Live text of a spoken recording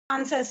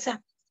answers.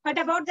 What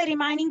about the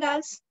remaining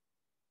girls?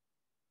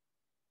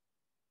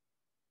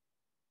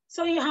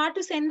 So you have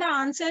to send the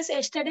answers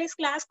yesterday's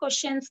class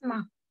questions, ma.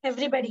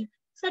 Everybody.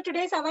 So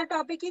today's our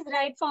topic is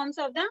right forms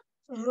of the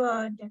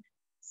word.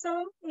 So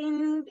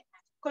in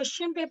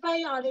question paper,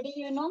 already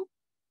you know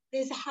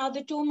this have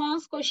the 2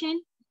 marks question.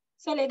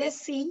 So let us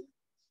see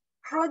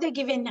how they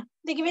given.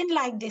 They given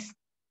like this.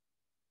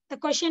 The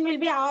question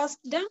will be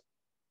asked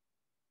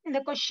in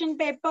the question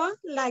paper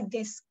like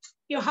this.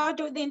 You have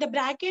to in the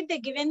bracket they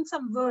given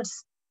some words.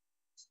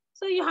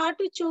 So you have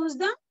to choose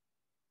the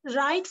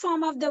right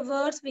form of the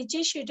words which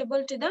is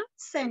suitable to the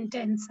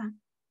sentence.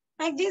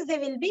 Like this, they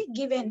will be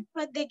given,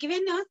 but they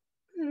given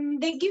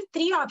they give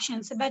 3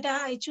 options, but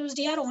I choose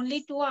here only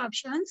 2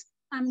 options.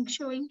 I'm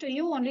showing to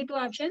you only 2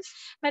 options,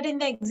 but in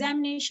the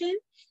examination,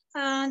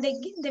 they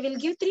will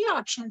give 3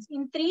 options.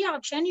 In 3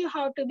 options, you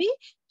have to be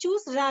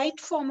choose right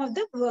form of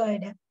the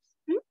word.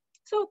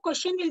 So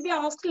question will be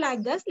asked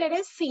like this. Let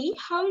us see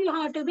how you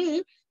have to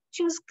be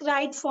choose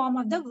right form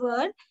of the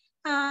word.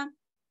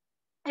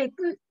 It,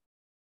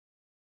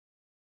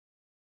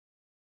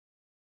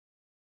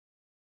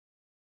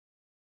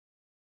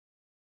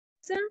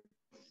 so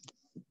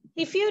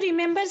if you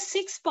remember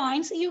 6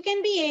 points, you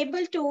can be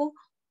able to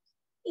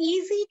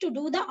easy to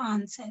do the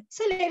answer.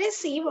 So let us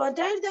see what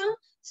are the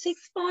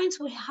 6 points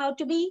we have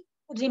to be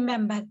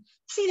remembered.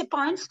 See the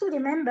points to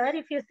remember.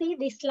 If you see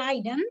this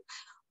slide,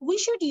 we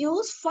should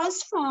use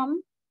first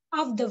form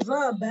of the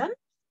verb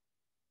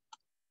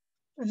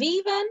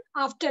V1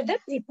 after the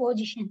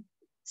preposition.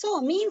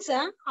 So means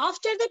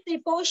after the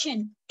preposition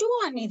to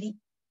అనేది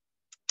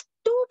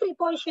to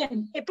preposition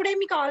ఎప్పుడే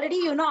మీకు already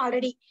you know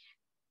already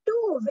to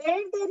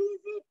where there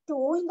is a to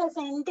in the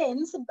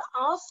sentence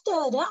after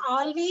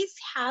always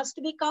has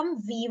to become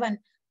V1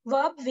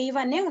 verb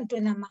V1 ఏ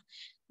ఉంటుందమ్మా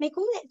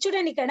మీకు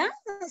చూడండి ఇక్కడ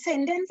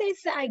sentences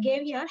I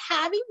gave here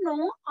having no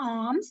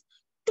arms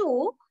to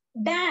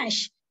dash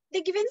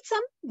they given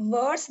some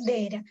words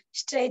there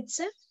stretch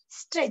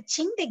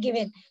stretching they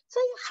given so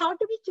you have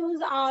to be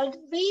choose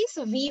always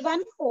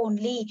V1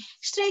 only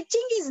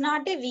stretching is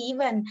not a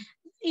V1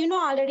 you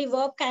know already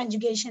verb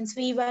conjugations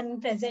V1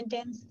 present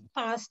tense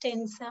past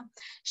tense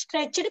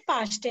stretched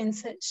past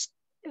tense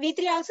V3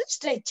 also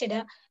stretched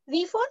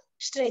V4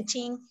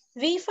 stretching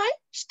V5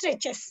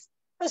 stretches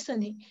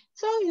వస్తుంది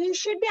so you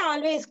should be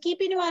always keep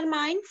in your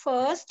mind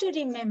first to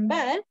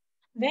remember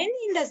when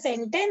in the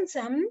sentence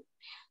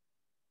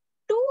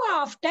to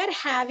after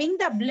having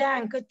the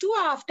blank to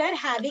after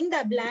having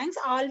the blanks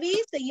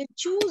always you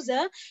choose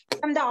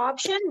from the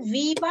option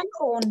V1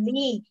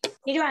 only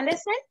did you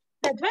understand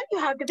that one you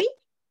have to be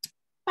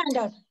find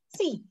out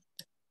see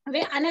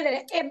another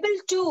able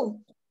to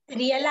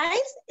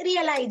realize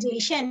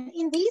realization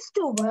in these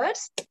 2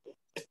 words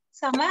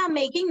some are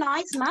making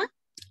noise ma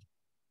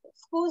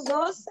who's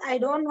those I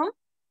don't know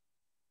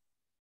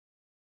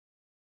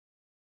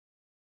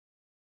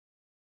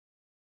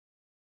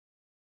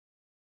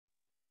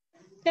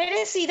let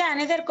us see the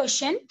another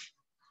question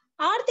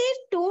are there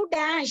 2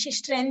 dash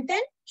strength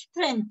and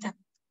strength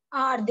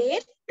are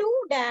there 2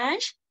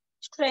 dash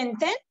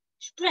strength and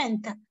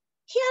strength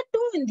here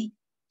 2 ఉంది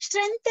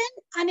strengthen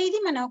అనేది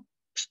మన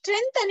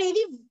strength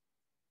అనేది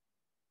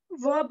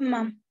verb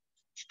ma'am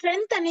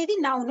strength అనేది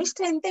noun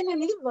strengthen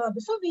అనేది verb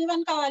so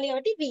v1 కావాలి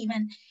కాబట్టి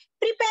v1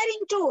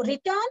 preparing to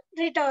return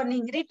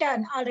returning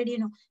return already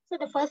you know so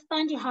the first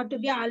point you have to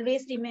be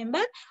always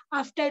remember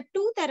after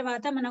 2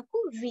 తర్వాత మనకు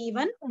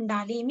v1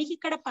 ఉండాలి మీకు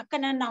ఇక్కడ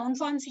పక్కన noun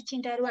forms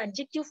ఇచ్చింటారు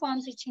adjective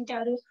forms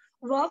ఇచ్చింటారు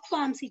verb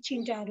forms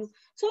ఇచ్చింటారు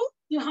so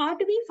you have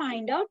to be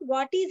find out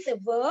what is the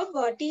verb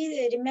what is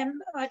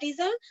remember what is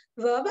a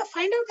verb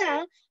find out the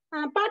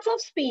parts of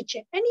speech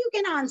and you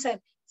can answer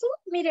so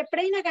మీరు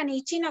ఎప్పుడైనా కానీ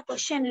ఇచ్చిన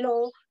question లో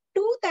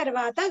 2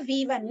 తర్వాత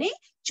V1 ని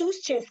చూస్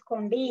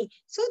చేసుకోండి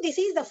so this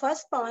is the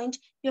first point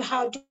you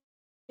have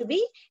to be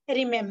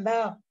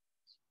remember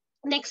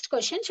next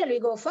question shall we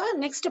go for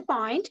next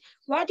point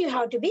what you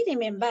have to be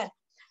remember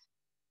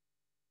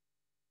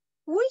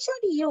we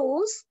should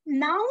use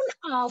noun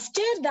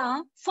after the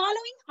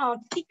following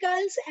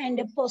articles and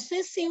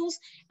possessives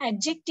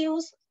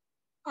adjectives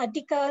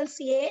articles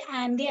a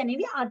and the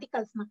అనేవి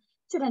articles మా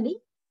చూడండి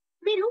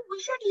మీరు we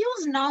should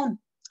use noun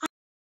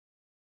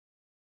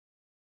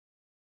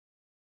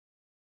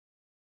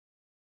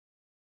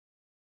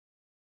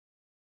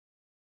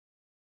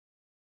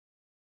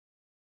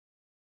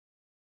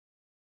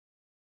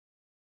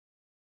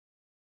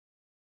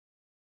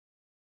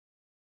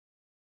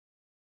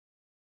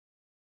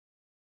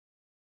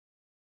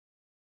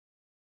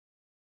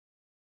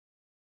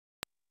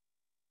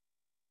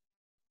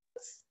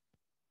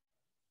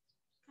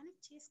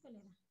connect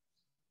చేసుకోలేదా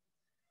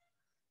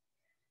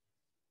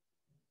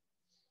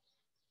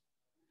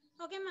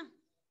okay మా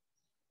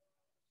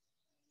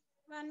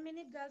 1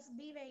 minute girls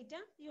be wait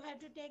you have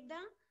to take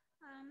the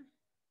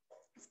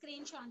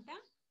screenshot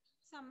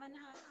someone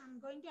I'm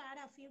going to add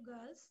a few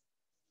girls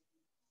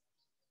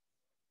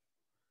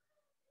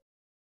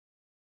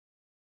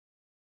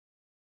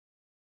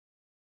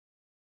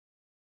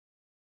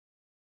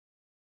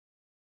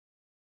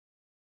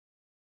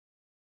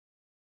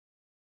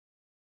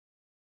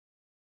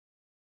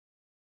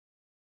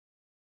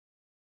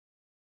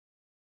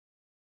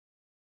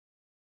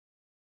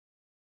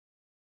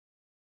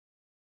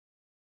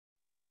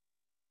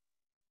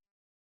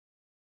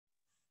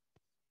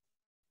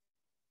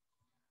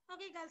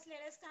Okay, girls,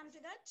 let us come to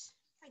that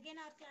again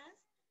our class.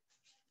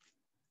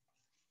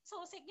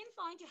 So second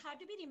point you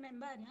have to be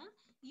remember,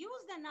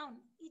 use the noun.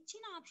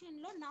 ఇచ్చిన option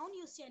లో noun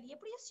use చేయాలి.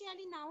 ఎప్పుడు use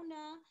చేయాలి noun?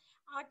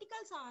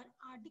 Articles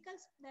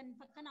దాని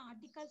పక్కన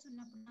articles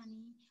ఉన్నప్పుడు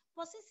కానీ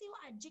possessive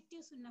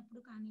adjectives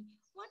ఉన్నప్పుడు కానీ.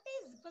 వాట్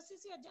ఈస్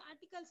పొసెసివ్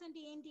ఆర్టికల్స్ అంటే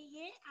ఏంటి?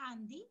 ఏ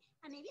అండ్ ది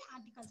అనేవి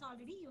articles.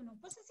 Already you know.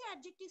 Possessive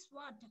adjectives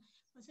what?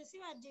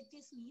 Possessive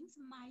adjectives means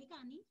my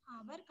కానీ,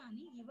 అవర్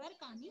కానీ, యువర్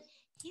కానీ,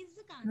 హిజ్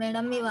కానీ.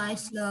 మేడం మీ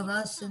వాయిస్ లోగా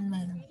వస్తుంది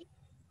madam.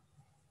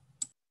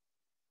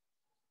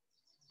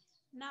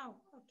 Now,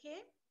 okay.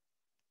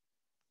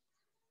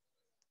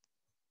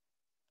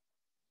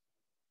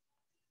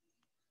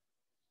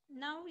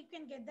 Now you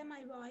can get my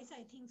voice,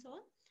 I think so.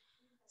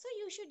 So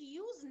you should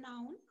use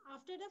noun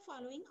after the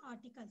following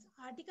articles.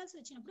 Articles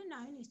vachinappudu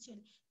noun use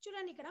cheyali.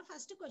 Chudandi ikkada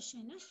first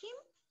question, him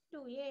to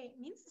a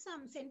means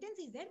some sentence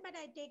is there, but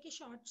I take a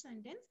short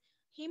sentence.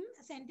 Him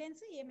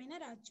sentence emaina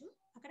rachu.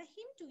 Akkada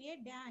him to a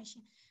dash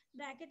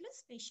bracket lo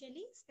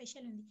specially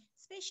special undi.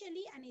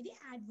 Specially anedi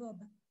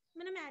adverb.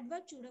 మనం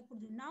adverb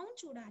చూడకూడదు, noun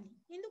చూడాలి.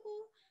 ఎందుకు?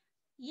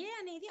 ఏ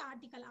అనేది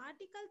article.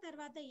 Article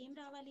తర్వాత ఏం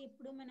రావాలి?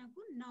 ఎప్పుడు మనకు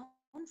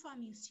noun form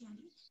యూస్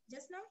చేయాలి.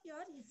 Just now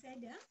here he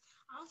said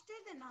after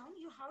the noun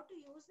you have to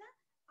use the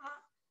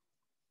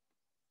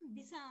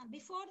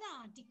before the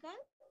article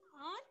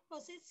or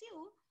possessive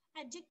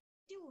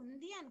adjective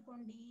ఉంది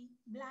అనుకోండి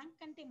బ్లాంక్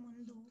కంటే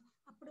ముందు,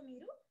 అప్పుడు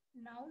మీరు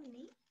noun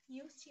ని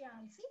యూస్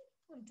చేయాల్సి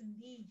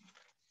ఉంటుంది.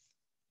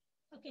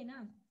 ఓకేనా?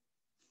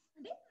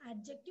 అంటే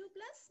adjective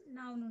plus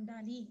noun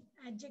ఉండాలి.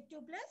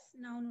 adjective plus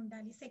noun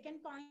ఉండాలి. Second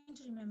point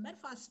remember.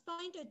 First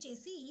point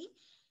వచ్చేసి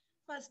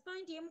ఫస్ట్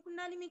పాయింట్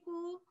ఏముండాలి మీకు?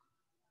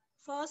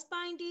 First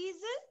point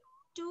is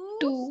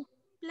 2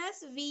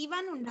 plus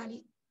v1 ఉండాలి.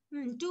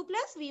 2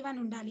 ప్లస్ v1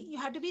 ఉండాలి. You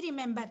have to be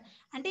remember.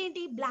 అంటే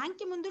ఏంటి? బ్లాంక్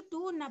కి ముందు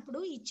 2 ఉన్నప్పుడు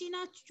ఇచ్చిన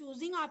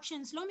చూసింగ్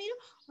ఆప్షన్స్ లో మీరు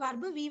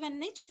వర్బ్ v1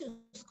 ని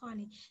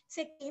చూసుకోవాలి.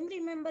 ఏం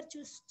రిమెంబర్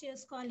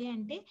చేసుకోవాలి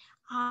అంటే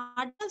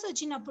ఆర్టికల్స్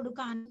వచ్చినప్పుడు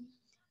కానీ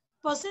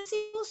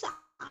పొసెసివ్స్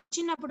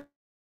వచ్చినప్పుడు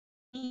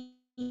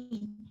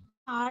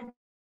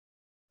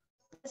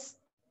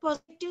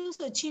పొసెసివ్స్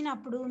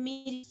వచ్చినప్పుడు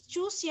మీరు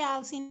చూస్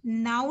చేయాల్సిన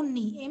నౌన్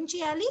ని ఏం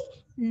చేయాలి?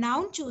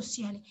 నౌన్ చూస్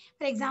చేయాలి.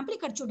 ఫర్ ఎగ్జాంపుల్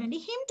ఇక్కడ చూడండి,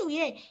 హిమ్ టు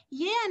ఏ.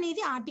 ఏ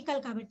అనేది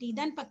ఆర్టికల్ కాబట్టి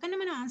దాని పక్కన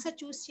మనం ఆన్సర్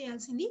చూస్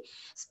చేయాల్సింది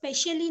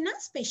స్పెషలీనా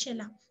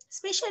స్పెషలా.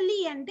 స్పెషల్లీ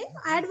అంటే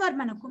యాడ్వర్బ్.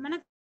 మనకు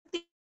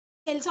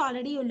తెలుసు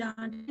already you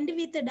learn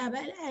with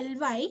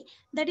ly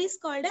that is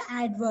called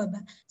adverb.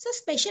 So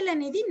special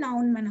అనేది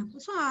నౌన్ మనకు.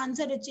 సో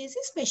ఆన్సర్ వచ్చేసి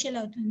స్పెషల్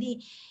అవుతుంది.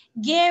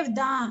 Gave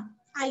the,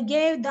 I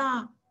gave the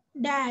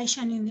dash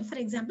అని ఉంది. ఫర్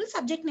ఎగ్జాంపుల్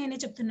సబ్జెక్ట్ నేనే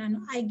చెప్తున్నాను,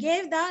 I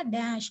gave the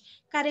dash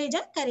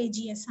కరేజా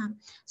కరేజియసా.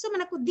 So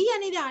మనకు ది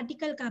అనేది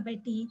ఆర్టికల్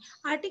కాబట్టి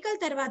ఆర్టికల్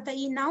తర్వాత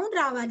ఈ నౌన్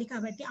రావాలి.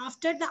 కాబట్టి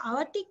ఆఫ్టర్ ద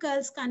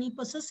ఆర్టికల్స్ కానీ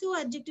పొసెసివ్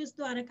అడ్జెక్టివ్స్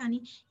ద్వారా కానీ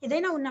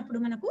ఏదైనా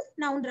ఉన్నప్పుడు మనకు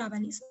నౌన్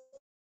రావాలి.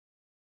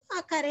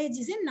 courage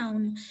is a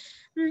noun.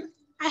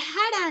 I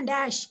had a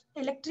dash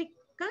electric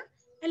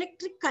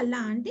కల్లా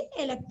అంటే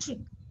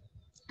ఎలక్ట్రిక్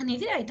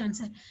అనేది right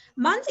answer.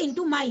 Months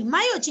into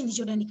my వచ్చింది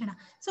చూడండి ఇక్కడ.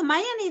 సో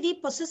మై అనేది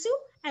పొసెసివ్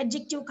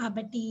అడ్జెక్టివ్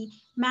కాబట్టి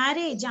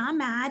మ్యారేజా,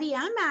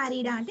 మ్యారీయా,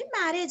 మ్యారీడా అంటే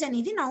మ్యారేజ్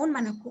అనేది నౌన్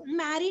మనకు.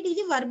 మ్యారీడ్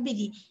ఇది వర్బ్,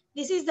 ఇది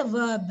దిస్ ఈస్ ద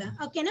వర్బ్.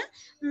 ఓకేనా?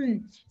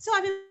 సో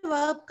అవి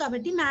వర్బ్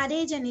కాబట్టి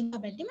మ్యారేజ్ అనేది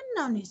కాబట్టి మనం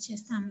నౌన్ యూజ్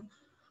చేస్తాము.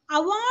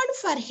 అవార్డ్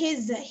ఫర్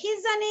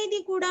హిజ్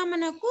అనేది కూడా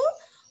మనకు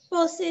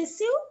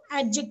పొసెసివ్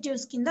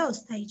అడ్జెక్టివ్స్ కింద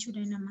వస్తాయి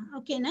చూడండి అమ్మా.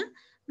 ఓకేనా?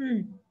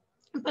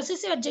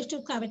 పొసెసివ్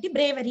అడ్జెక్టివ్ కాబట్టి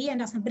బ్రేవరీ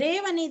అని రాస్తాం.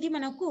 బ్రేవ్ అనేది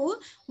మనకు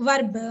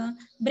వర్బ్,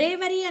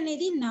 బ్రేవరీ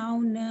అనేది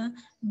నౌన్,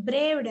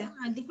 బ్రేవ్డ్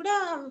అది కూడా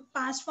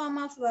past form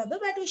of verb,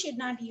 but we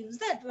should not use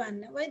that one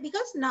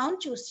because noun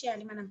చూస్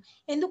చేయాలి మనం.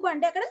 ఎందుకు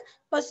అంటే అక్కడ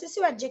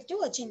పొసెసివ్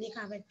అడ్జెక్టివ్ వచ్చింది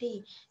కాబట్టి.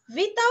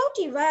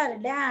 వితౌట్ యువర్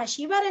డాష్,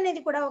 యువర్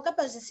అనేది కూడా ఒక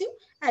పొసెసివ్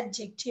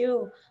అడ్జెక్టివ్.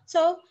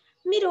 సో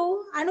మీరు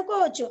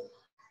అనుకోవచ్చు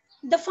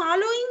the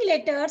following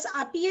letters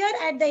appear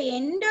at the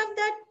end of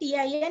the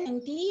tin,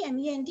 nt,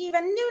 ment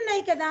ఇవన్నీ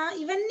ఉన్నాయి కదా,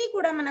 ఇవన్నీ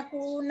కూడా మనకు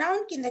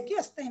నౌన్ కిందకి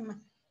వస్తాయమ్మా.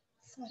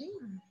 Sorry.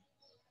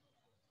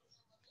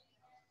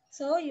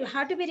 So you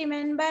have to be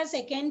remember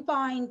second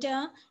point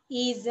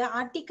is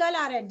article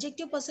or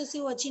adjective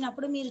possessive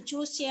వచ్చినప్పుడు మీరు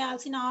చూస్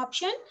చేయాల్సిన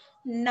option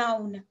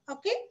noun.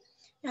 Okay,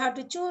 you have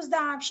to choose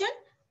the option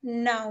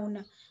noun.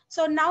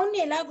 So noun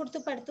ఎలా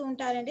గుర్తుపడుతూ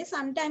ఉంటారంటే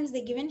some times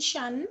they given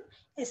షన్,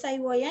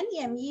 SION,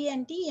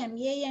 MENT,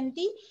 MANT,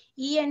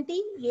 ENT,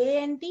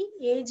 ANT,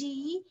 AGE,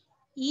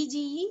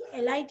 EGE,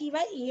 LITY,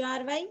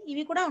 ERY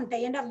ఇవి కూడా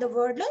ఉంటాయి. End of the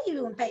word లో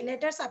ఇవి ఉంటాయి.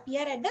 Letters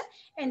appear at the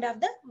end of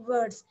the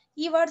words.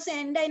 ఈ words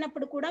end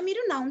అయినప్పుడు కూడా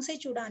మీరు నౌన్సే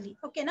చూడాలి.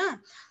 ఓకేనా?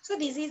 So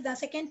this is the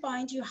second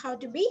point you have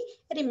to be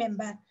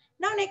remember.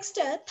 Now next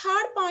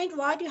third point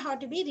what you have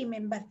to be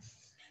remember.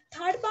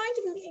 Third point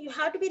you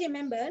have to be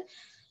remember,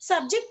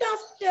 subject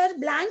after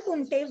blank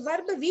ఉంటే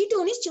verb V2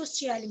 ని చూస్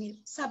చేయాలి మీరు.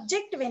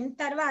 Subject when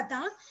తర్వాత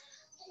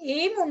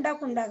ఏం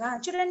ఉండకుండా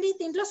చూడండి,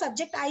 దీంట్లో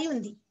subject I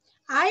ఉంది.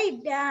 I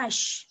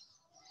dash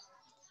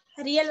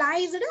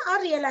realised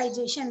are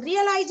realisation.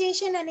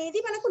 Realisation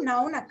అనేది మనకు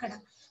నౌన్ అక్కడ.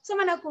 సో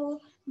మనకు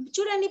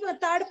చూడండి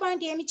థర్డ్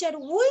పాయింట్ ఏమి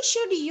ఇచ్చారు, వీ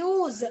షుడ్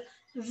యూజ్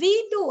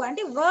V2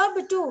 అంటే verb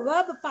 2,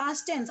 verb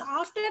past tense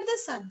after the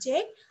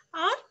subject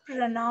are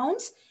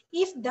pronouns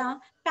if the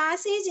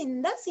passage in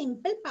the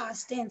simple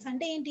past tense.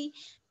 అంటే ఏంటి,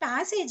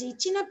 ప్యాసేజ్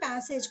ఇచ్చిన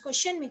ప్యాసేజ్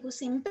క్వశ్చన్ మీకు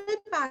సింపుల్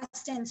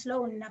పాస్ట్ టెన్స్ లో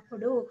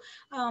ఉన్నప్పుడు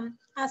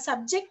ఆ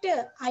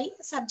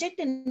సబ్జెక్ట్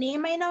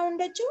నేమ్ అయినా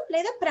ఉండొచ్చు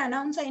లేదా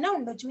ప్రనౌన్స్ అయినా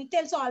ఉండొచ్చు. మీకు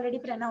తెలుసు ఆల్రెడీ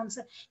ప్రనౌన్స్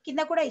కింద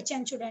కూడా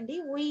ఇచ్చాను చూడండి,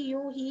 వి,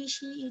 you, he,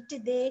 she, it,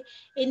 they,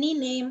 any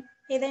name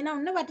ఏదైనా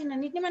ఉన్న వాటిని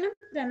అన్నిటిని మనం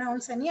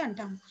ప్రనౌన్స్ అని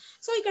అంటాము.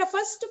 సో ఇక్కడ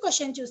ఫస్ట్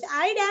క్వశ్చన్ చూసి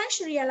ఐ డాష్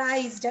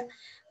రియలైజ్డ్,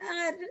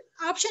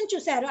 ఆప్షన్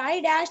చూసారు, ఐ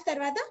డాష్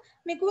తర్వాత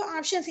మీకు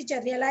ఆప్షన్స్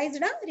ఇచ్చారు,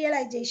 రియలైజ్డా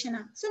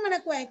రియలైజేషనా. సో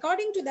మనకు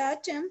according to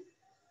that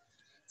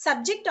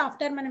subject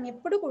after మనం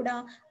ఎప్పుడు కూడా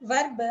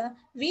వర్బ్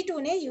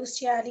V2నే యూస్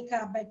చేయాలి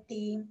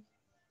కాబట్టి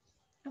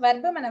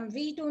మనం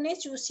V2నే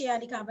చూస్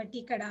చేయాలి కాబట్టి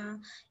ఇక్కడ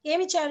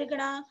ఏమి ఇచ్చారు,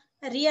 ఇక్కడ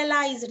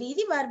రియలైజ్డ్,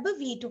 ఇది వర్బ్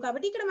V2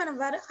 కాబట్టి ఇక్కడ మనం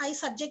ఐ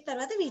సబ్జెక్ట్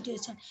తర్వాత V2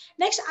 ఇచ్చాం.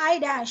 Next I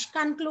dash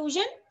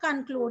conclusion,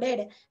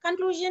 concluded,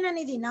 conclusion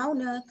అనేది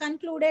నౌన్,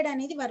 కన్క్లూడెడ్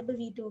అనేది వర్బ్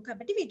V2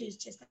 కాబట్టి V2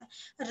 యూస్ చేస్తాం.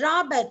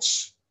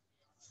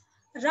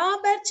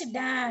 రాబర్ట్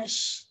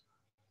డాష్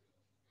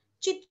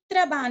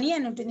చిత్రబాణి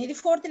అని ఉంటుంది, ఇది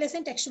 4th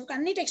లెసన్ టెక్స్ట్ బుక్,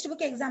 అన్ని టెక్స్ట్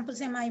బుక్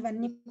ఎగ్జాంపుల్స్ ఏమో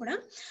ఇవన్నీ కూడా.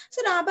 సో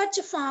రాబర్ట్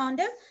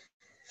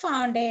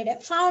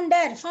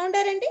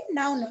ఫౌండర్ అంటే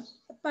noun,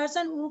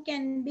 person who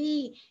can be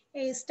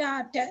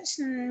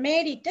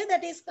made it,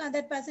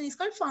 that person is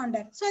called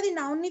founder. So అది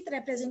నౌన్ ని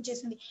రిప్రజెంట్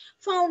చేస్తుంది.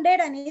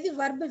 ఫౌండెడ్ అనేది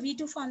వర్బ్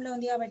V2 ఫామ్ లో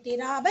ఉంది కాబట్టి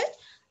రాబర్ట్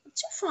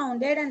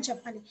ఫౌండెడ్ అని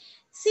చెప్పాలి.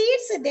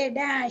 Seeds they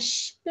dash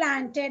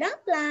planted,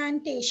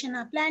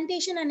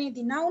 plantation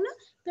అనేది నౌన్,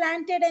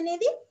 ప్లాంటెడ్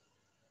అనేది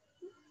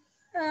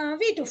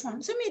V2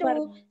 ఫామ్. సో మీరు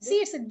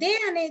సీడ్స్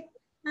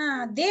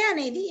దే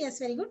అనేది ఎస్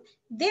వెరీ గుడ్,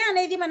 దే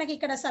అనేది మనకి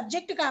ఇక్కడ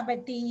సబ్జెక్ట్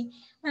కాబట్టి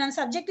మనం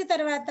సబ్జెక్ట్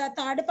తర్వాత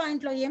థర్డ్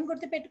పాయింట్ లో ఏం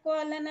గుర్తు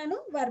పెట్టుకోవాలన్నాను,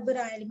 వర్బ్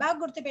రాయాలి. బాగా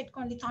గుర్తు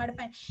పెట్టుకోండి థర్డ్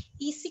పాయింట్.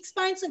 ఈ 6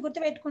 పాయింట్స్ గుర్తు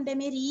పెట్టుకుంటే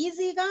మీరు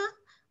ఈజీగా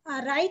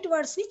రైట్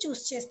వర్డ్స్ ని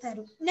చూస్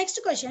చేస్తారు. Next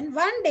question,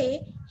 one day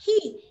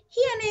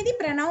he అనేది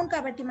ప్రనౌన్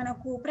కాబట్టి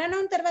మనకు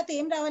ప్రనౌన్ తర్వాత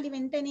ఏం రావాలి,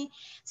 వెంటనే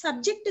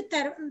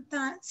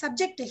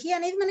సబ్జెక్ట్ హీ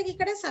అనేది మనకి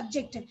ఇక్కడ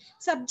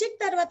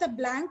సబ్జెక్ట్ తర్వాత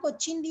బ్లాంక్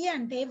వచ్చింది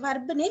అంటే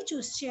వర్బ్ నే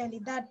చూస్ చేయాలి.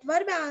 That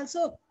verb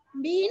also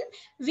be in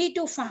V2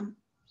 form.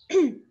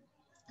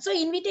 So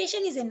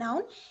invitation is a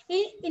noun,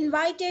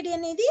 invited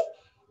అనేది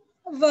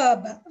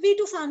verb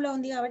V2 form లో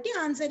ఉంది కాబట్టి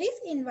answer is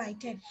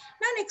invited.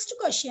 Now next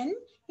question,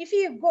 if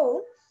you go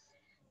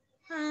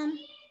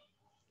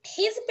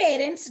his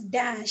parents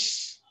dash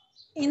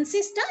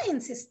insist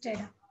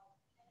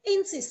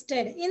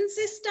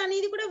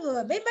అనేది కూడా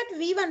verb బట్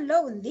V1 లో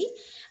ఉంది.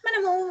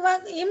 మనము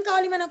ఏం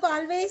కావాలి, మనకు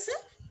ఆల్వేస్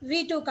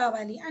V2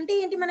 కావాలి. అంటే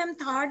ఏంటి, మనం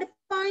థర్డ్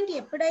పాయింట్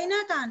ఎప్పుడైనా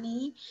కానీ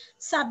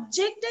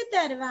సబ్జెక్ట్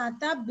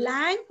తర్వాత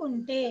బ్లాంక్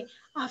ఉంటే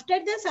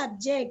after the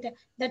subject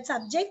that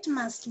subject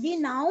must be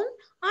noun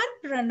are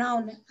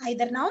pronoun,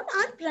 either noun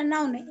are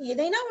pronoun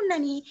ఏదైనా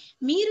ఉండని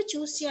మీరు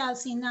చూస్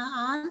చేయాల్సిన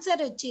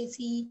ఆన్సర్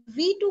వచ్చేసి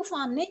V2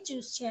 ఫామ్ నే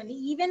చూస్ చేయాలి.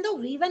 ఈవెన్ దో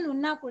V1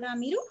 ఉన్నా కూడా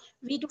మీరు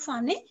V2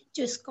 ఫామ్ నే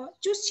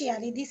చూస్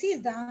చేయాలి. This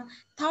is the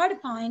third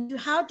point you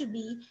have to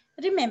be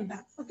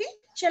remember. Okay,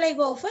 shall I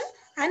go for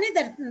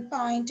another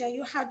point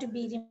you have to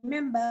be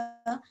remember.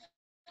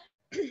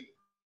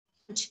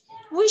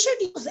 We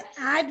should use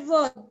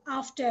adverb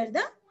after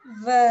the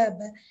verb.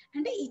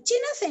 అంటే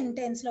ఇచ్చిన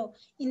sentence లో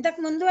ఇంతకు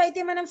ముందు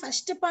అయితే మనం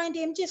first point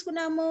ఏం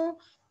చేసుకున్నాము,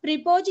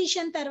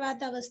 preposition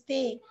తర్వాత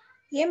వస్తే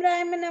ఏం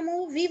రాయమన్నాము,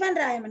 V1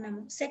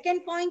 రాయమన్నాము.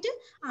 సెకండ్ పాయింట్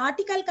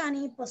ఆర్టికల్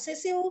కానీ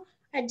పొసెసివ్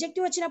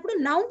అడ్జెక్టివ్ వచ్చినప్పుడు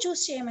నౌన్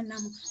చూస్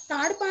చేయమన్నాము.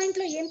 థర్డ్ పాయింట్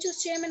లో ఏం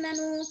చూస్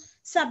చేయమన్నాను,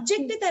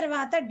 సబ్జెక్ట్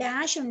తర్వాత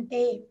డాష్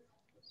ఉంటే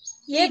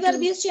ఏ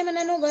verb use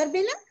చేయమన్నాను, verb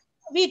in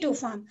V2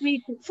 form.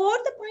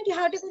 Fourth point you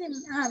have to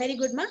very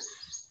good మా.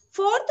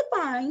 Fourth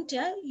point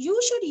you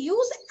should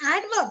use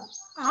adverb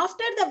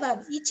after the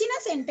verb. ఇచ్చిన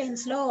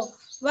sentence లో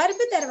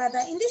verb తర్వాత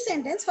in this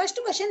sentence first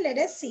question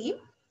let us see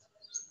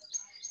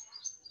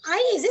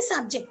I is a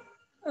subject.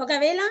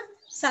 ఒకవేళ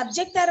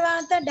subject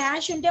తర్వాత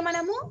dash ఉంటే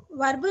మనము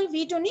verb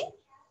V2 ని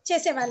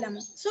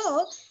చేసేవాళ్ళము. సో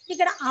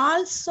ఇక్కడ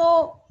ఆల్సో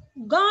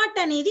గాట్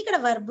అనేది ఇక్కడ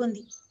వర్బ్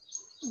ఉంది.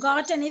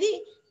 గాట్ అనేది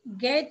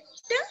get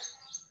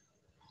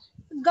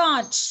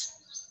got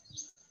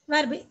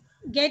verb,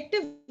 get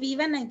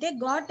V1 అయితే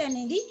గాట్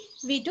అనేది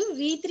V2,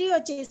 V3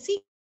 వచ్చేసి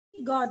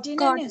గాట్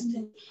ఇన్ అని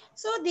వస్తుంది.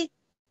 So this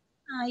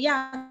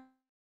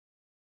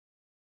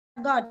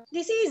got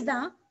this is the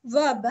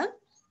verb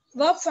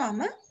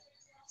form.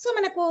 So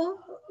మనకు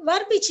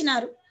వర్బ్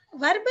ఇచ్చినారు,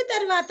 వర్బ్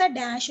తర్వాత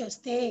డాష్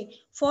వస్తే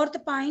fourth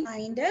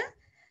point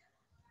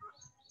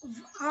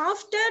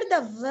after the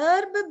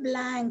verb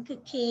blank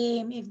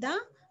came. If the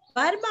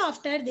verb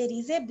after there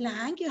is a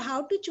blank you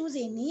have to choose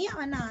any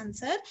one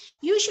answer.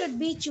 You should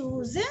be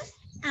choose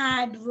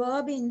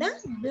adverb in the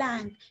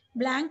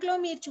blank లో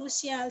మీరు చూస్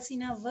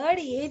చేయాల్సిన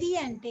word ఏది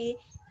అంటే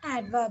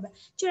adverb.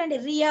 చూడండి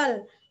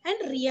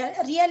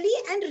really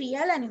and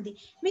real అనేది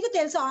మీకు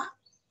తెలుసు.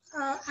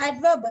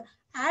 adverb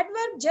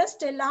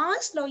just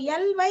last లో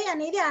ly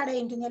అనేది యాడ్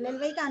అయి ఉంటుంది.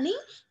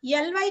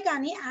 ly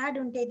కానీ యాడ్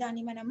ఉంటే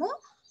దాన్ని మనము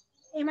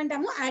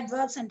ఏమంటాము,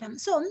 adverbs అంటాము.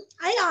 So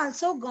I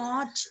also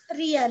got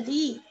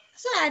really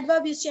so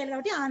adverb use చేయాలి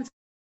కాబట్టి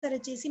ఆన్సర్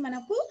వచ్చేసి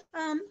మనకు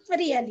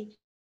రియల్లీ.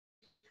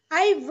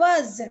 I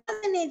was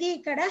అనేది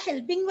ఇక్కడ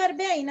హెల్పింగ్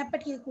వర్బే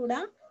అయినప్పటికీ కూడా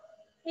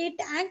it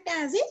act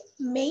as a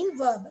main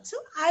verb. So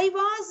I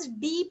was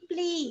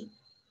deeply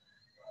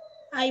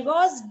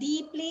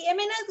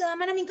ఏమైనా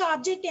మనం ఇంకా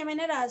ఆబ్జెక్ట్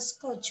ఏమైనా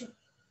రాసుకోవచ్చు.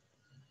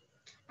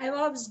 I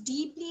was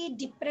deeply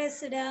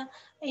depressed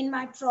in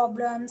my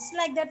problems,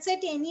 like that.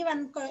 Set any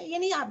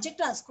object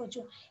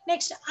raskochu.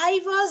 Next, I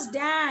was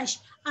dash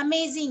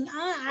amazing.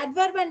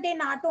 Adverb ante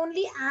not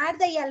only add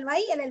the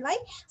ly,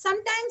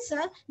 sometimes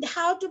they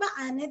have to be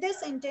another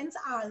sentence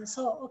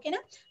also. Okay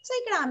na? So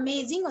ikkada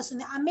amazing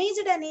vastundi.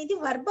 Amazed anedi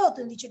verb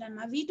avutundi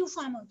chudanma, V2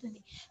 form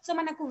avutundi. So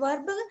manaku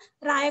verb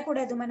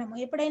రాయకూడదు, మనము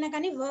ఎప్పుడైనా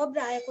కానీ verb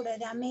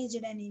రాయకూడదు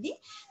amazed అనేది.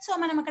 So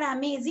మనం అక్కడ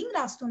amazing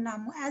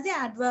రాస్తున్నాము as a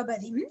adverb.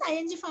 అది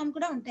ing form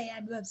కూడా ఉంటాయి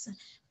adverbs.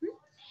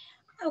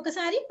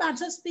 ఒకసారి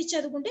పార్ట్స్ ఆఫ్ స్పీచ్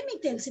చదువుకుంటే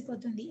మీకు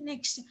తెలిసిపోతుంది.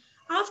 Next,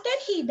 after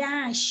he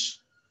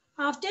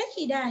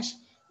dash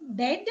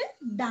dead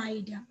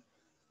died.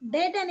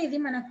 Dead అనేది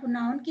మనకు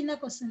నౌన్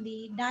కిందకు వస్తుంది,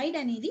 డైడ్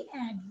అనేది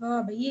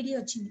adverb, ed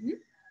వచ్చింది.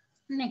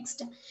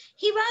 Next,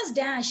 he was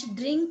dash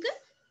drunk.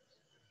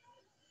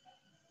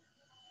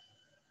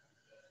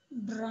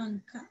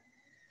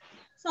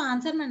 So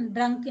answer మనం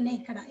డ్రంక్ నే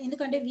ఇక్కడ,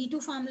 ఎందుకంటే V2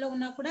 ఫామ్ లో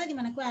ఉన్నా కూడా అది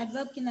మనకు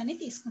adverb కిందనే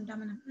తీసుకుంటాం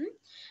మనం.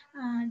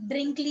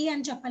 డ్రింక్లీ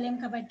అని చెప్పలేం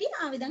కాబట్టి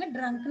ఆ విధంగా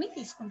డ్రంక్ ని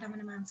తీసుకుంటాం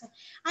మనం answer.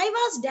 I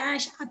was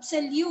dash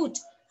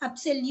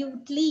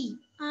absolutely.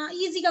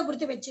 ఈజీగా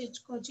గుర్తు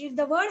పెట్టుకోవచ్చు. If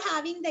the word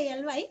having the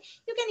ly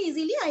you can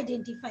easily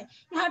identify.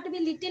 You have to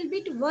be little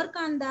bit work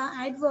on the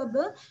adverb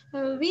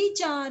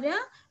which are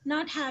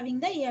not having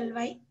the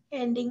ly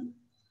ending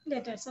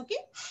letters.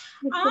 Okay.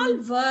 All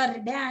were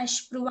dash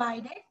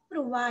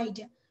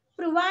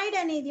provide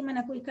అనేది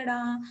మనకు ఇక్కడ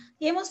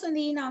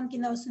ఏమొస్తుంది, noun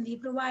కింద వస్తుంది.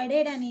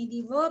 Provided అనేది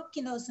verb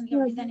కింద వస్తుంది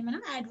కాబట్టి దాన్ని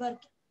మనం adverb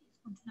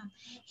తీసుకుంటున్నాం.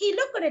 He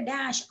looked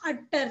dash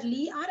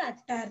utterly are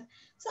utter.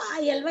 So ఆ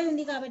ly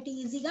ఉంది కాబట్టి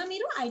ఈజీగా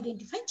మీరు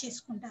ఐడెంటిఫై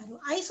చేసుకుంటారు.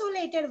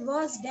 Isolated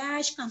was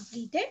dash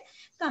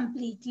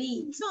completely.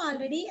 So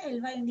already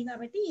ly ఉంది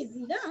కాబట్టి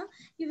ఈజీగా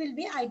you will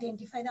be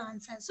identify the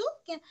answer. So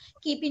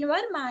keep in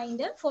your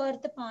mind.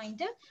 Fourth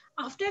point,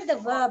 after the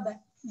verb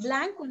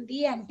blank ఉంది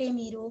అంటే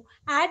మీరు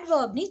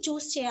adverb ని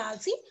చూస్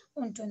చేయాల్సి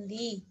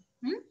ఉంటుంది.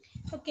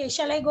 Okay,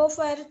 shall I go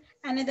for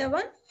another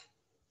one?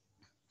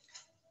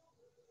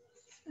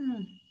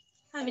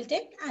 I will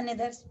take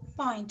another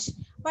point.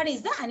 What is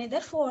the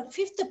another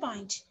fifth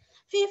point?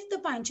 Fifth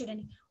point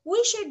చూడండి. We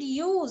should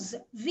use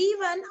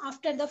V1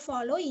 after the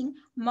following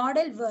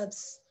modal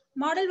verbs.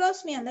 Modal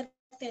verbs మీ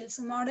అందరికి తెలుసు.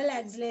 Modal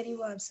auxiliary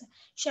verbs.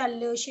 Shall,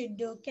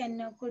 should, can,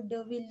 could,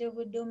 will,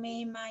 would, may,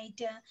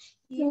 might.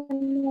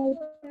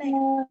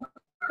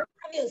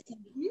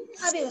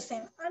 అవి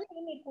వస్తాయి.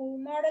 అవి మీకు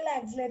model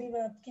auxiliary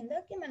verb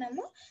కిందకి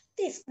మనము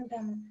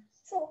తీసుకుంటాము.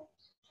 సో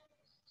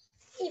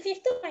ఈ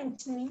ఫిఫ్త్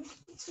పాయింట్ ని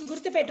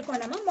గుర్తు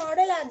పెట్టుకున్నాము.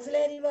 మోడల్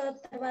ఆక్సిలరీ వర్బ్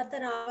తర్వాత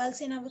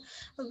రావాల్సిన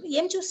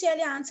ఏం చూస్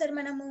చేయాలి ఆన్సర్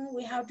మనము?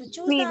 We have to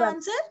choose the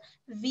answer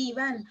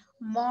V1.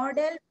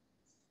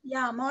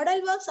 Modal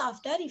verbs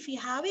after, if you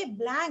have a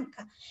blank,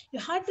 you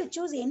have to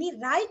choose any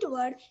right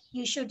word.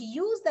 You should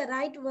use the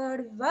right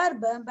word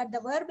verb, but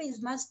the verb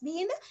must be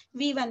in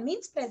V1,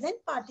 means present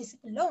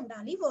participle lo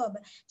undali verb.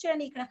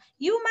 Chudandi ikkada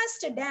you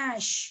must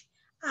dash.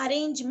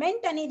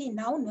 Arrangement అనేది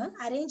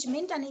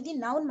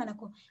noun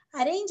మనకు,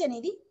 arrange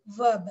అనేది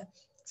verb.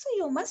 So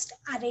you must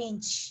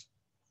arrange.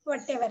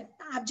 whatever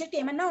object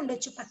ఏమైనా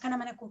ఉండొచ్చు పక్కన,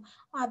 మనకు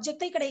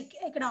object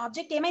ఇక్కడ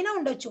object ఏమైనా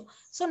ఉండొచ్చు.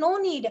 సో నో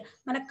నీడ్,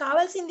 మనకు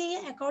కావాల్సింది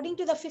according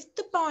to the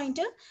fifth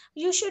point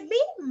you should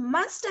be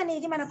must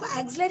అనేది మనకు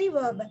auxiliary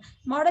verb,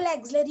 model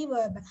auxiliary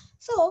verb.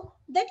 So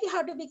that you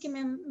have to be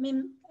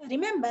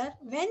remember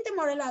when the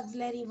model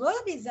auxiliary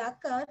verb is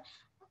occur,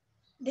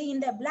 in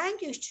the blank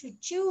you should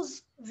choose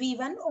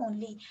V1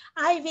 only.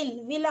 I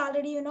will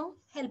already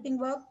helping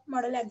verb,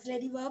 model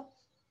auxiliary verb.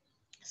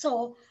 So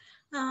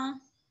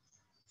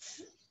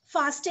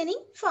fasten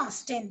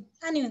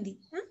అని ఉంది.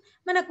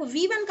 మనకు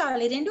V1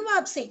 కావాలి, రెండు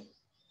వర్బ్సే.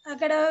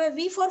 అక్కడ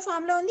V4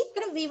 form లో ఉంది,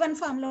 ఇక్కడ V1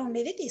 form లో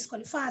ఉండేది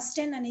తీసుకోవాలి.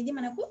 fasten అనేది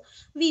మనకు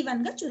V1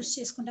 గా చూస్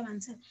చేసుకుంటాం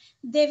answer.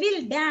 they will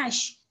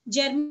dash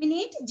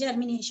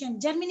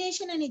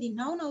germination అనేది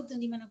నౌన్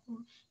అవుతుంది మనకు,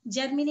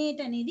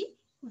 జర్మినేట్ అనేది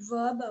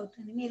verb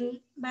అవుతుంది. మీరు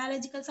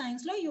బయాలజికల్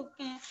సైన్స్ లో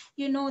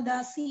you know the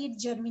seed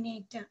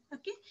germinate.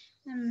 Okay.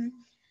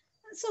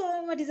 So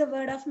what is the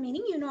word of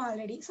meaning you know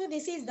already. So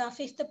this is the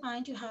fifth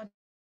point you have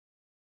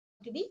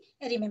to be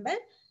remember.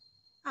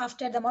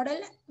 After the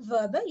modal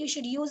verb you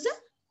should use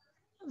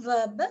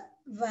verb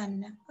 1.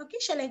 Okay,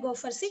 shall I go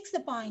for sixth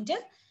point?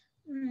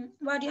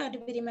 What you have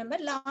to be remember,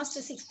 last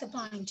sixth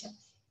point.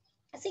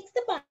 Sixth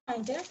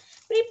point,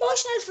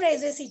 prepositional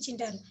phrases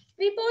ఇచ్చింటారు.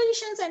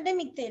 Prepositions అంటే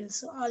మీకు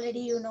తెలుసు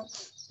already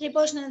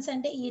Prepositions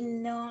అంటే in,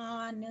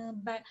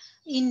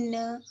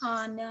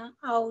 on,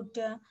 out,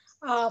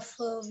 off,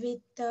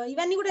 with,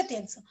 ఇవన్నీ కూడా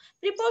తెలుసు.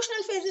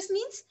 Prepositional phrases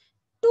means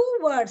two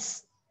words.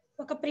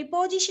 ఒక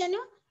preposition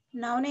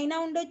noun అయినా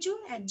ఉండొచ్చు,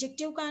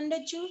 అడ్జెక్టివ్ కా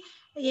ఉండొచ్చు,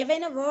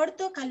 ఏవైనా వర్డ్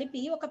తో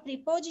కలిపి ఒక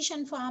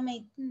ప్రిపోజిషన్ ఫామ్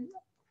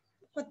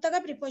కొత్తగా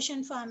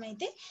ప్రిపోజిషన్ ఫామ్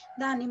అయితే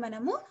దాన్ని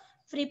మనము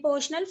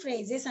ప్రిపోజిషనల్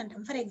ఫ్రేజెస్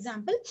అంటాం. ఫర్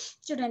ఎగ్జాంపుల్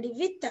చూడండి,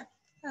 with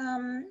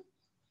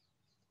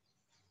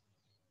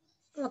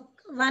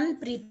one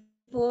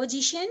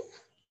preposition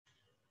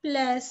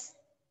plus,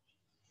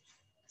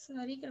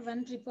 sorry ఇక్కడ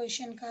వన్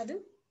ప్రిపోజిషన్ కాదు,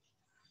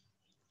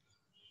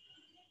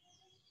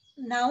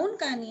 నౌన్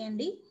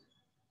కానివ్వండి.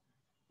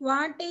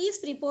 వాట్ ఈస్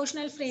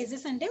ప్రిపోజిషనల్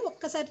ఫ్రేజెస్ అంటే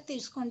ఒక్కసారి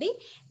తీసుకోండి,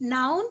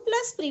 నౌన్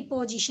ప్లస్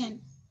ప్రిపోజిషన్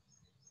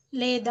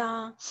లేదా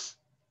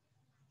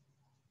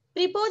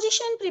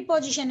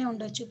ప్రిపోజిషన్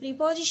ఉండొచ్చు,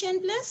 ప్రిపోజిషన్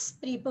ప్లస్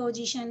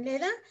ప్రిపోజిషన్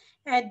లేదా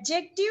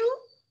అడ్జెక్టివ్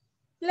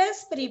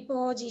ప్లస్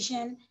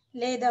ప్రిపోజిషన్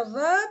లేదా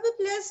వర్బ్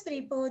ప్లస్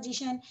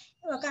ప్రిపోజిషన్.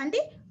 అంటే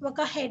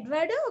ఒక హెడ్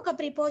వర్డ్ ఒక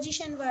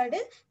ప్రిపోజిషన్ వర్డ్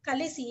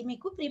కలిసి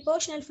మీకు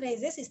ప్రిపోజిషనల్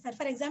ఫ్రేజెస్ ఇస్తారు.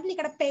 ఫర్ ఎగ్జాంపుల్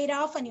ఇక్కడ పెయిర్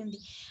ఆఫ్ అని ఉంది,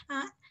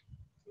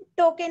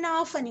 టోకెన్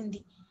ఆఫ్ అని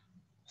ఉంది,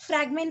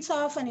 ఫ్రాగ్మెంట్స్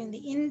ఆఫ్ అని ఉంది,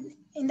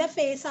 ఇన్ ద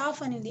ఫేస్ ఆఫ్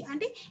అని ఉంది.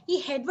 అంటే ఈ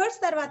హెడ్ వర్డ్స్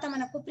తర్వాత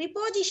మనకు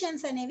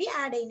ప్రిపోజిషన్స్ అనేవి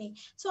యాడ్ అయినాయి.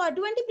 సో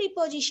అటువంటి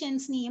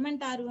ప్రిపోజిషన్స్ ని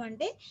ఏమంటారు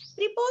అంటే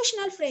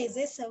prepositional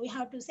phrases. We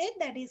have to say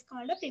that is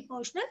called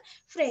prepositional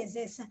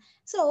phrases.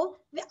 So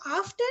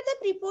after the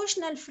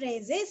prepositional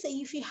phrases,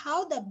 if you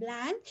have the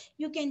blank,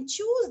 you can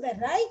choose the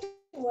right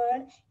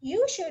word. You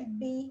should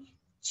be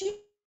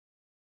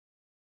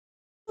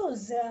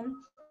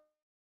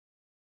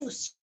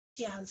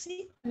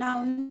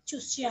noun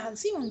చూస్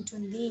చేయాల్సి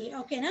ఉంటుంది.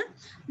 ఓకేనా?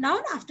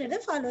 Noun after the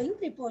following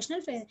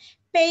prepositional phrase.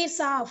 Pairs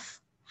of,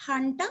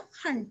 హంట,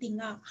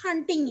 hunting.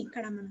 Hunting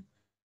ఇక్కడ మనం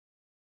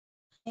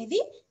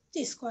ఇది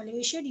తీసుకోవాలి.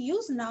 We should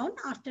use noun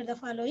after the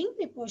following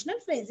prepositional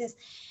phrases.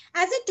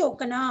 As a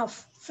token of,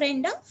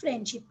 friend,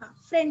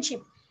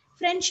 friendship.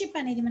 Friendship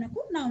అనేది మనకు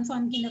noun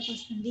form కిందకు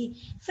వస్తుంది.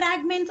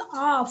 ఫ్రాగ్మెంట్స్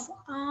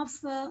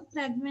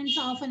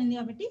ఆఫ్ అనేది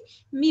కాబట్టి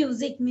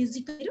మ్యూజిక్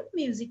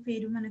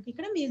పేరు మనకి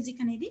ఇక్కడ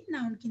మ్యూజిక్ అనేది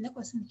నౌన్ కిందకు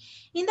వస్తుంది.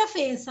 In the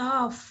face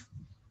of,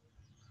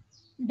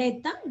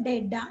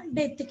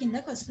 death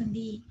కిందకు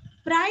వస్తుంది.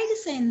 ప్రైడ్,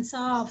 సెన్స్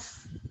ఆఫ్,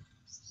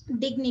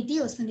 డిగ్నిటీ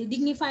వస్తుంది.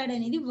 డిగ్నిఫైడ్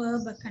అనేది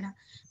వర్బ్ అక్కడ.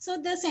 So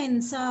the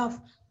sense of,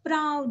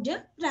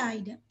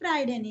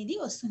 pride అనేది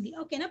వస్తుంది.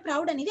 ఓకేనా?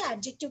 ప్రౌడ్ అనేది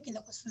అడ్జెక్టివ్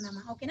కిందకు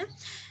వస్తుందమ్మా. ఓకేనా?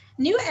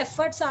 న్యూ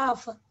ఎఫర్ట్స్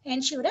ఆఫ్,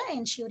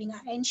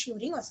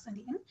 ఎన్ష్యూరింగ్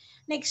వస్తుంది.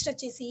 నెక్స్ట్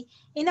వచ్చేసి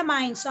in the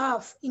minds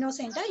of,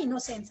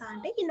 innocence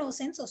అంటే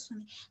ఇన్నోసెన్స్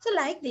వస్తుంది. So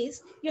like this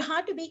you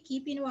have to be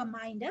keep in your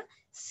mind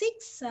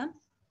 6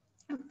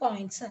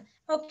 points.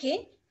 Okay,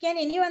 can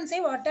anyone say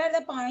what are the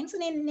points?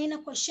 నేను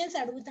questions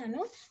అడుగుతాను.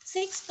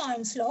 6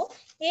 points లో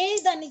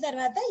దాని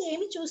తర్వాత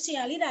ఏమి చూస్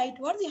చేయాలి, right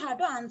words, you have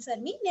to answer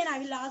మీ. నేను I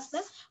will ask the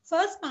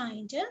first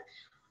point.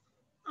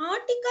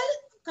 Article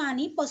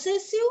కానీ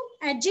possessive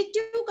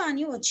adjective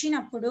కానీ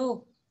వచ్చినప్పుడు,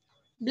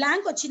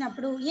 బ్లాంక్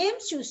వచ్చినప్పుడు ఏం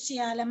చూస్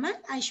చేయాలమ్మా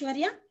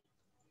Aishwarya?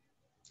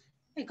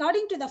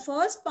 According to the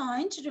first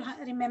point,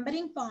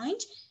 remembering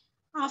point,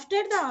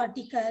 after the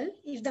article,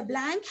 if the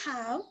blank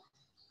have,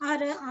 or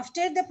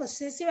after the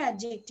possessive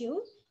adjective,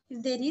 if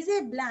there is a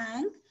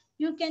blank,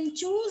 you can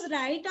choose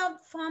right of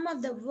form of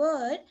the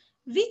word.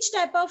 Which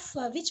type of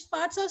which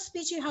parts of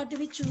speech you have to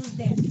be choose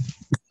there?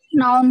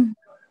 Noun.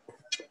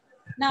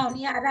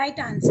 Yeah, right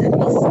answer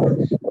is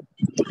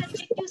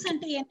adjectives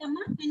ante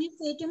entamma. Can you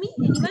say to me,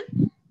 anyone?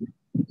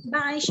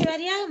 Ba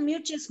Aishwarya,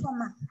 mute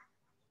cheskoma.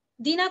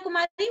 Deena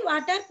Kumari,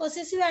 what are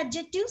possessive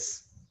adjectives?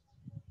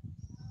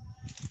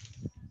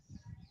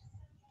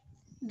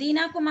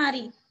 Deena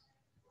Kumari.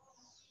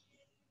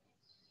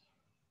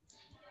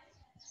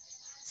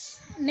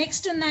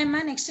 Next ఉన్నాయమ్మా,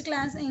 next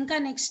class ఇంకా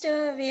next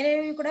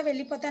వేరేవి కూడా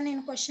వెళ్ళిపోతాను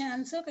నేను.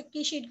 Questions ఒక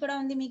key sheet కూడా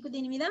ఉంది మీకు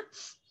దీని మీద.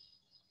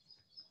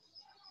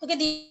 Okay,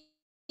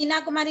 Dinah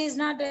Kumari is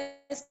not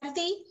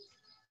Smriti.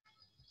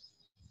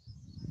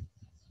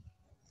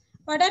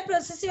 What are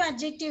possessive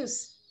adjectives?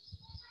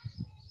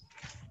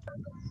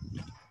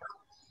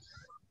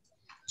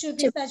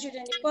 చూపిస్తా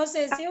చూడండి.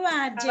 పొసెసివ్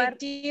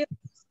అడ్జెక్టివ్,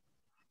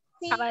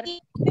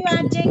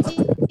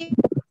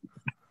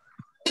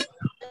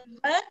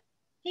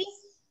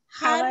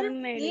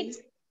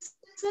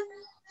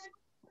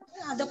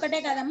 అదొకటే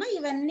కదమ్మా,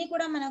 ఇవన్నీ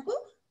కూడా మనకు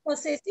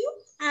పొసెసివ్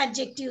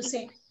అడ్జెక్టివ్స్.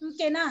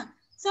 ఓకేనా?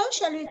 So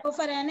shall we go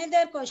for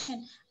another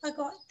question.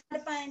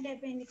 Third point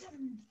అయిపోయింది.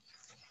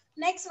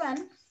 Next one,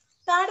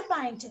 third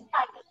point.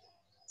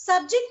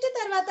 Subject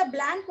తర్వాత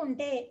బ్లాంక్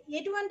ఉంటే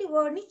ఎటువంటి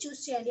వర్డ్ ని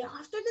చూస్ చేయాలి?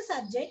 After the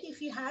subject,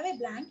 if you have a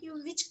blank, you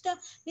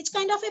which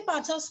kind of A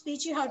parts of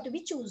speech you have to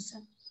be choose?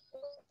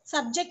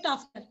 Subject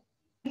after,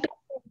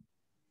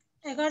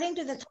 according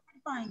to the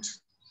third point.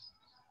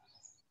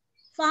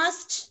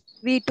 Fast.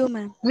 V2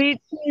 ma'am. V2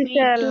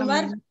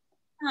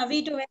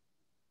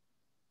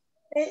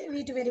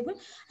 very good.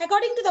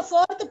 According to the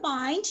fourth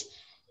point,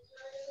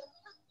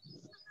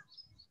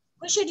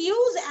 we should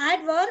use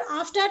adverb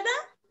after the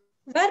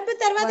verb.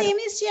 Tarvata em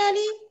use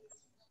cheyali?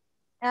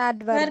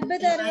 Verb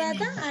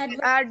tarvata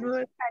adverb.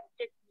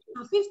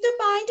 Fifth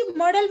point,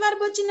 modal verb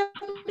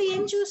vachinappudu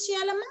em choose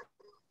cheyalamma?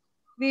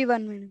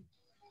 V1 madam.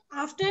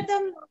 After the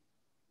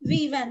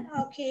V1.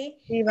 Okay.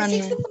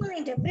 Sixth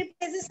point,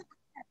 prefaces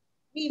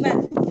V1.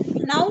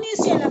 Noun is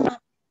chelama.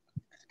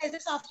 As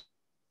after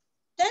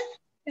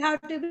you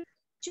have to be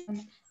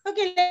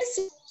Okay, let's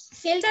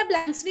fill the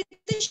blanks with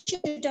the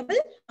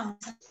suitable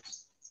answer.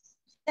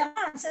 The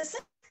answers.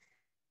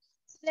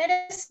 Let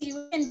us see.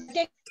 We can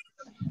take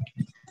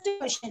the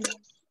question.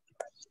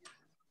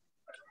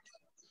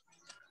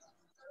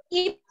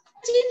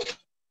 Imagine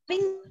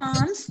having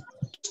arms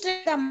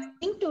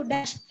coming to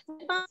dash.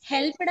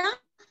 Helped,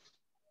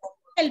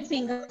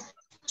 helping.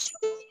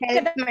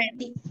 Help, madam.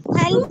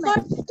 Help,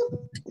 help.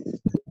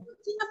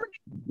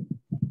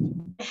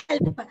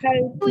 Help,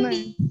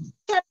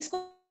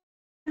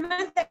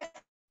 madam.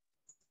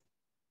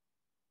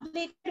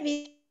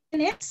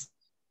 Minutes.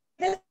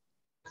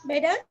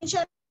 Better.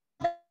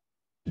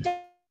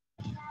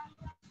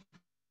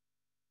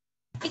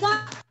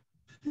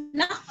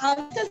 Now,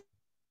 after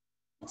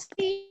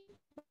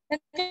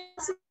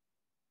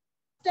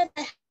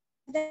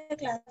the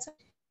class,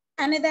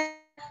 another.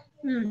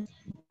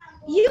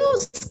 You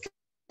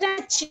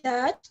scratch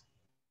that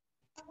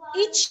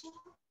itch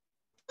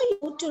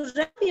you to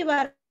wrap your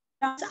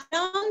arms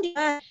around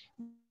your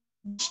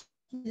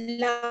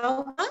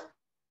lava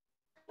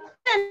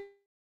and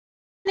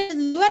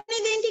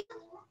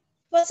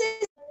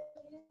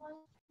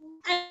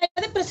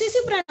the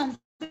possessive pronoun.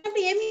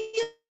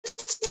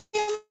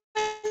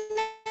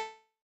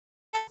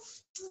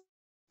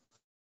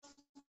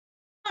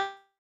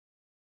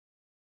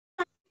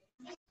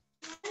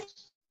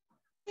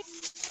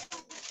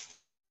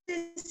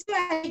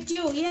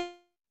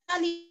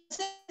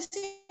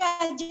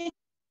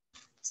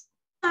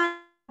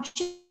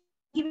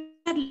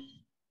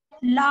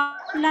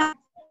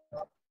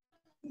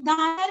 The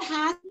other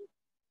has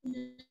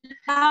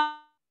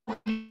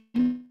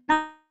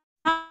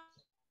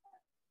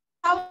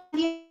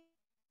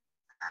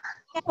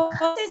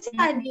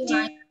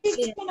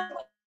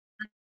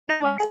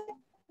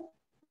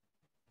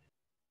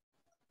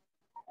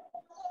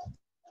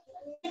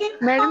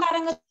Madam,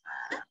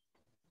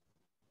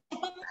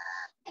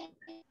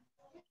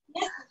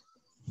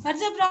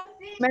 what's the problem?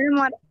 madam,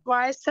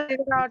 voice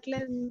సరిగ్గా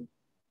రావట్లేదు.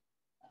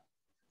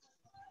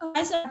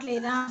 Voice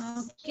రావట్లేదా?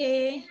 Okay,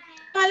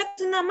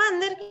 కలుపుతుందమ్మా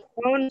అందరికి.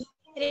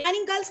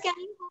 Remaining girls can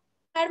you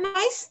head my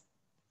voice?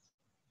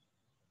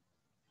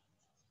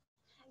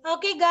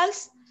 Okay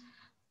girls,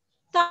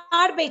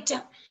 third bit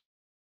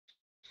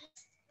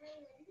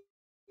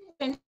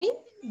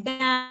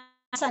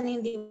dash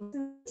అనేది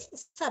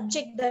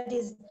subject, that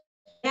is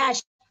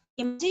dash.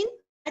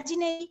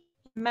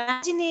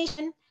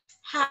 imagination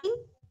having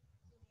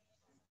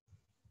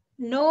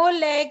no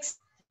legs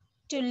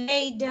to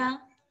lay down,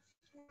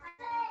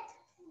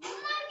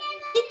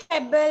 pick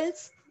pebbles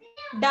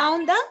down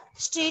the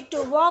street to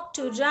walk,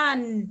 to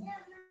run.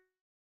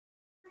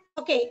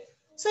 Okay,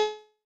 so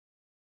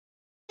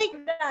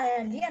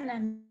రాయాలి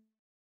అన్నాను.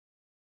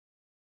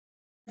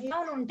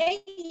 ఉంటే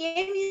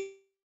ఏమి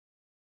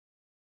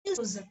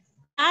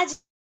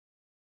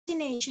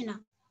imagination.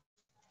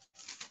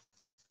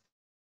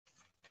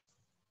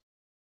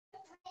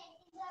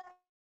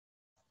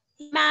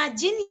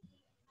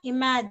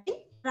 Imagine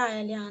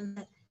రాయాలి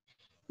అన్నారు.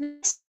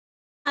 Next,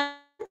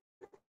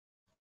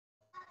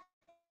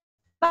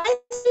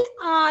 bicycle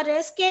or a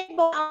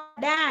skateboard or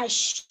dash.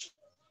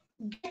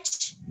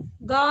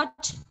 Got,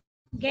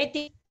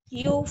 getting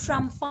you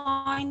from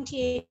point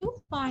A to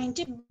point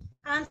B.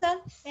 Answer,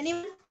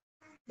 anyone?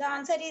 The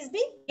answer is B,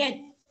 get.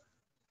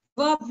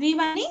 Verb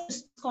V1 is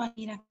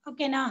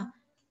okay now.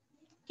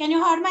 Can you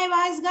hear my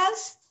voice,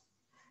 girls?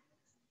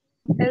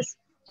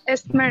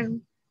 Yes, madam.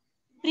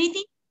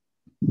 Preeti?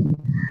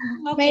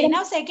 Okay, madam.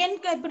 Now second,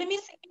 ఇప్పుడు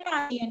మీరు second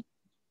రాయండి.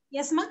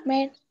 Yes ma?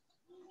 Madam.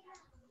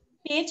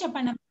 పేరు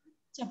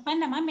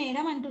చెప్పండమ్మా.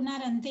 Madam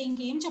అంటున్నారు అంతే,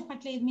 ఇంకేం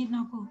చెప్పట్లేదు మీరు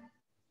నాకు.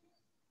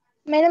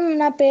 మేడం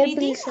నా పేరు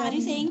ప్రీతి, are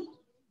you saying?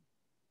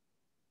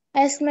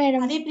 Yes, madam.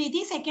 అదే ప్రీతి,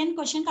 second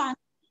question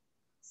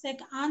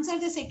answer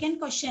the second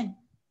question.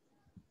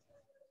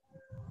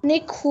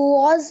 Nick, who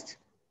was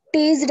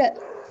teased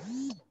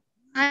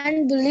and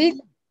bullied,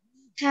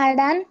 had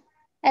an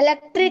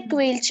electric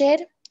wheelchair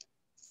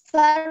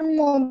for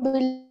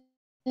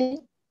mobility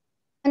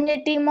and a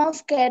team of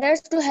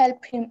carers to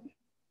help him.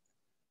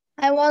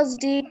 I was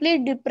deeply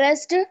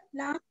depressed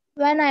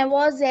when I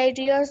was 8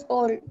 years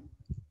old.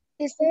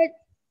 He said.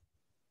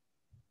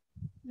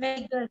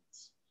 Very good.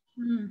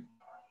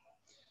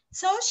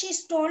 So she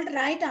told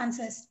right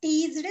answers.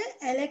 Teased,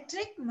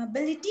 electric,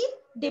 mobility,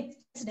 depressed.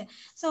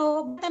 So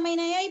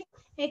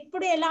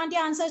ఎప్పుడు ఎలాంటి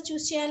answer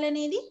choose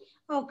చేయాలనేది.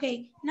 Okay,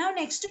 now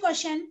next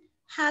question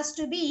has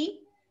to be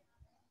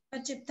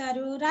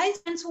చెప్తారు. Right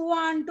hands who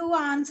want to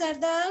answer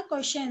the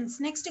questions.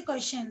 Next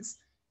questions.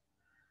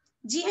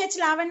 GH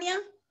Lavanya.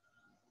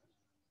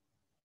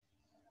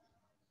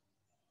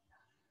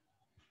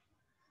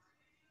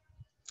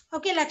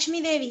 Okay,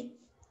 Lakshmidevi.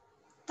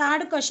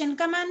 Third question,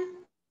 come on.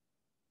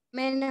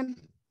 Madam,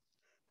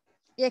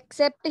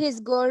 except his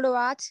gold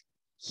watch,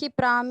 he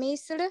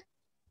promised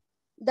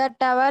that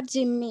our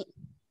Jimmy.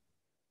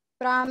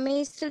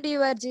 Promised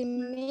your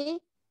Jimmy.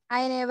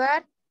 I never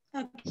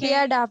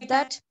heard of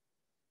that.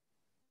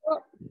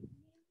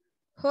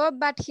 Oh,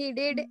 but he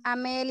did,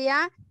 Amelia,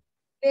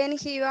 when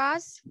he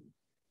was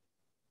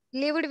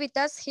lived with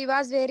us. He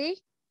was very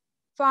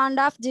fond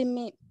of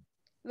Jimmy.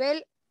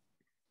 Well,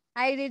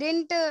 I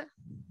didn't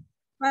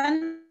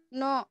One.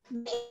 know.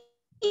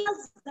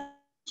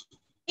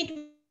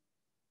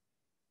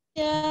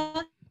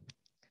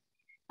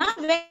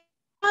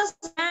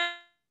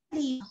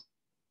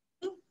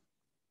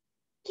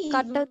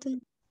 Cut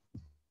అవుతుంది.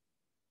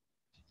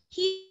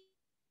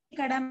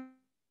 ఇక్కడ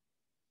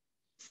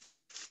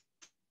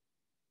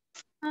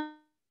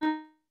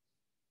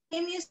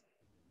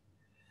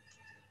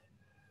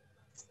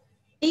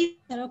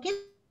okay.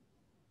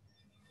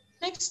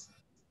 Next.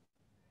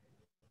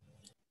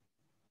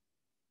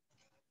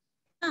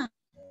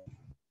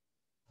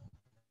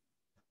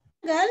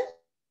 Girl.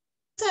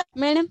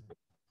 Madam.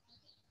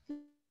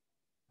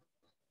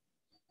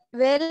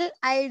 Well,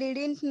 I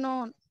didn't know.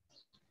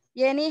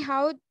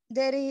 Anyhow,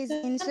 there is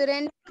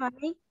insurance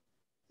money.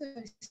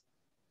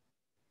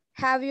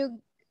 Have you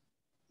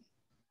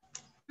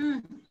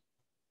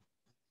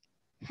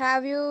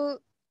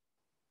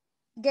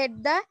get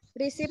the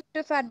receipt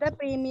for the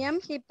premium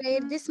he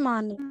paid this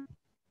morning?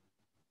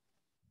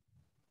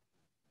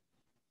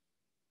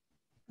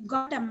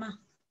 Got Amma.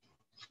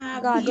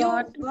 Have Got. you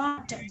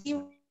got? You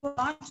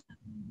got?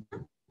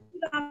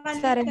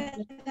 Sorry.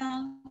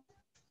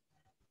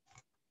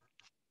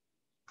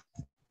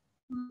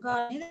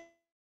 Got it.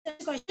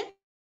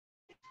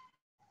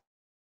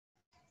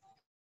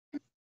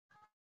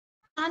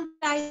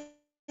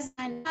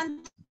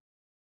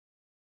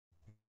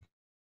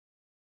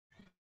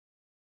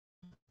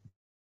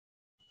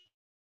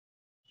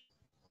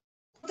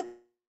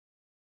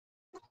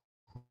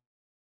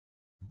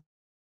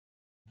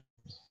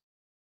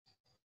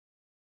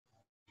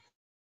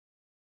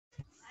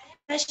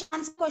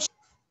 Question. Question.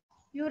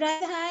 You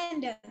raise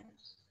hand.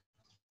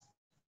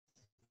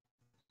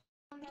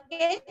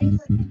 Okay.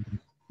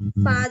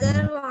 Father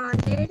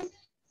wanted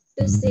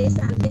to say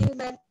something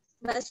but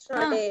bus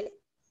started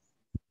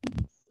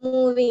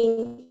moving.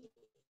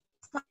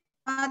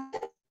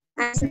 Father.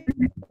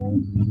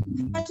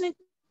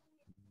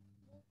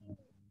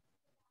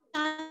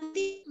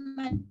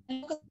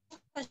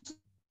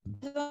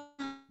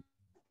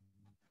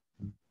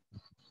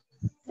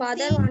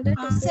 Father wanted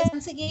to say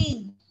once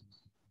again.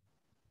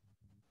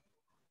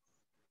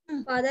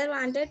 Father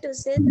wanted to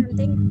say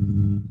something,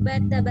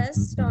 but the bus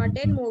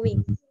started moving.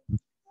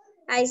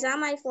 I saw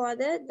my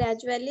father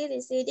gradually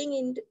receding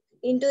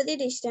into the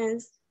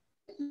distance.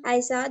 I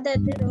saw that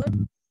the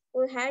road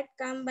who had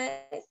come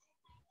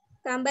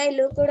by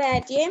looked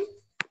at him.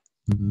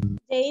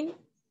 Jane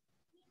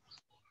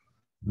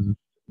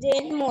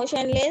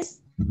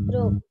motionless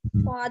rope.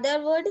 Father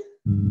would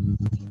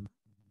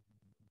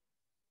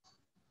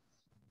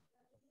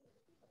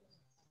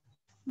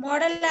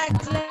Model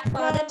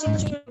Father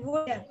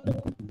would.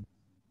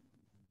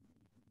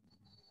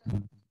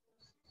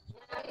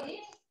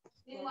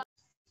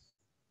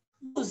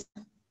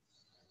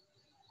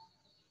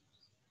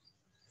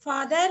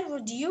 Father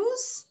would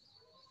use.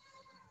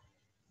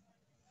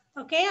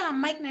 Okay,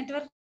 mic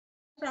network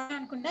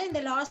in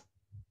the last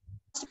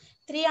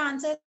 3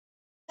 answers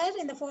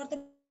in the fourth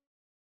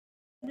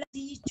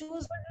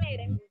choose.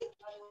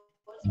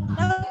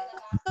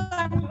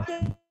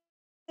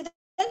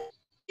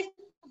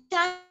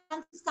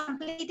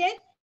 Completed.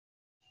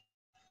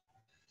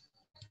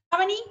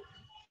 Shravani.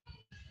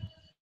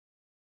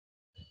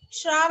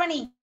 Shravani,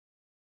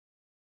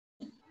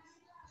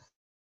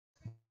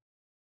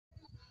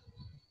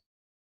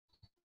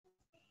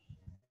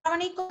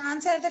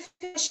 answer the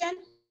question.